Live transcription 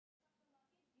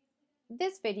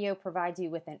This video provides you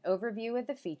with an overview of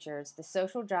the features the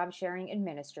Social Job Sharing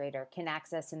Administrator can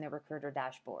access in the Recruiter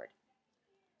dashboard.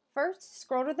 First,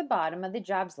 scroll to the bottom of the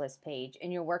Jobs List page in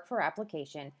your Work For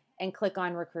application and click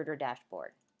on Recruiter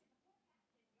Dashboard.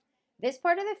 This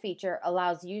part of the feature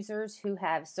allows users who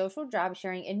have Social Job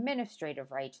Sharing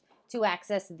administrative rights to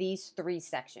access these three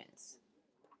sections.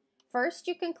 First,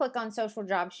 you can click on Social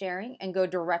Job Sharing and go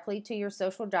directly to your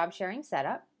Social Job Sharing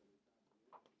setup.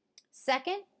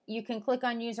 Second, you can click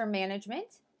on User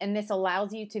Management, and this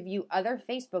allows you to view other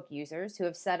Facebook users who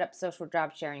have set up social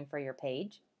job sharing for your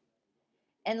page.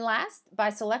 And last,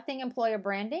 by selecting Employer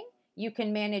Branding, you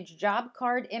can manage job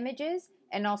card images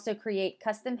and also create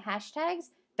custom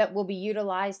hashtags that will be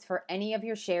utilized for any of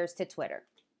your shares to Twitter.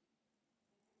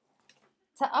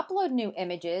 To upload new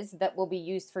images that will be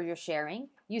used for your sharing,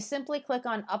 you simply click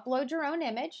on Upload Your Own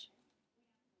Image,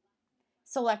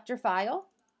 select your file,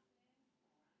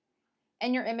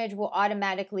 and your image will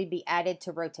automatically be added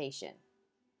to rotation.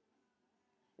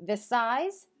 The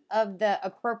size of the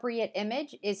appropriate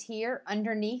image is here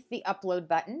underneath the Upload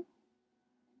button.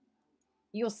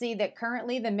 You'll see that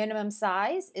currently the minimum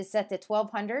size is set to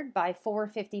 1200 by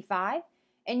 455,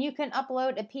 and you can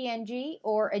upload a PNG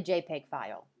or a JPEG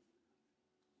file.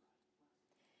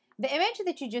 The image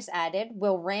that you just added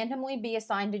will randomly be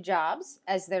assigned to jobs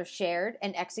as they're shared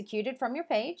and executed from your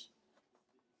page.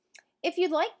 If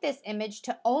you'd like this image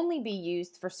to only be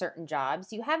used for certain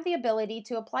jobs, you have the ability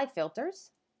to apply filters.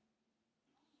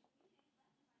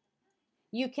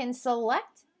 You can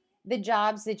select the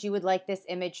jobs that you would like this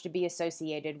image to be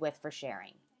associated with for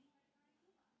sharing.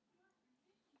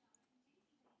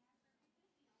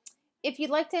 If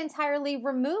you'd like to entirely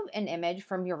remove an image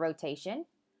from your rotation,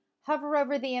 hover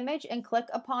over the image and click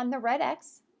upon the red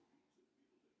X.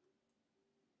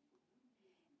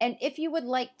 And if you would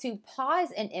like to pause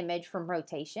an image from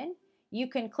rotation, you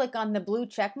can click on the blue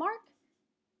check mark,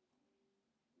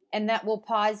 and that will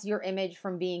pause your image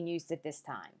from being used at this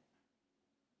time.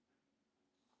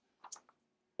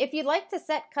 If you'd like to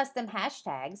set custom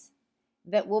hashtags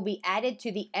that will be added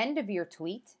to the end of your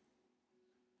tweet,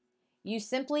 you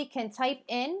simply can type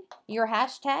in your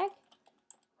hashtag,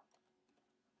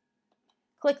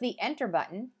 click the Enter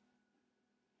button,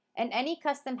 and any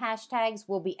custom hashtags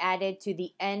will be added to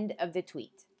the end of the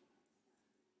tweet.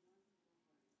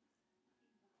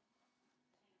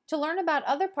 To learn about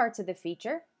other parts of the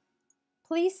feature,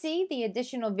 please see the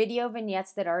additional video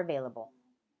vignettes that are available.